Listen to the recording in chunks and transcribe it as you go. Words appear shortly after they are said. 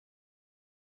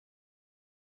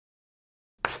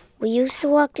We used to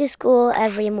walk to school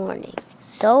every morning,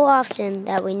 so often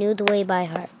that we knew the way by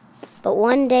heart. But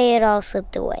one day it all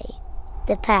slipped away.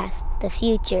 The past, the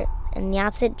future, and the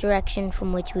opposite direction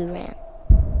from which we ran.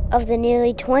 Of the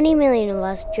nearly 20 million of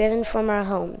us driven from our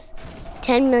homes,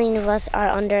 10 million of us are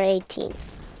under 18.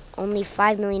 Only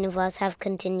 5 million of us have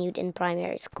continued in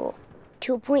primary school.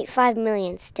 2.5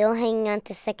 million still hanging on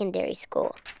to secondary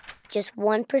school. Just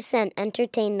 1%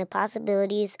 entertain the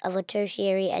possibilities of a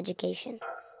tertiary education.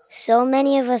 So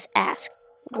many of us ask,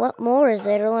 what more is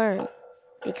there to learn?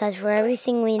 Because for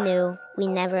everything we knew, we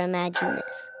never imagined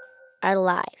this. Our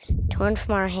lives torn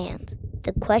from our hands,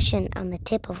 the question on the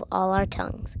tip of all our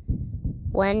tongues.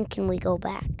 When can we go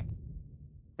back?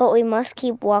 But we must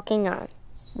keep walking on,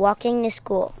 walking to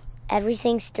school.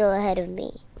 Everything's still ahead of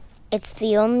me. It's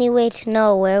the only way to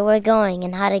know where we're going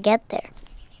and how to get there.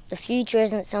 The future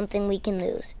isn't something we can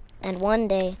lose, and one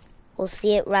day we'll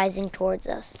see it rising towards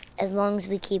us, as long as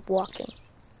we keep walking.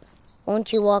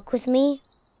 Won't you walk with me?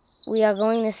 We are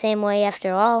going the same way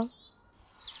after all.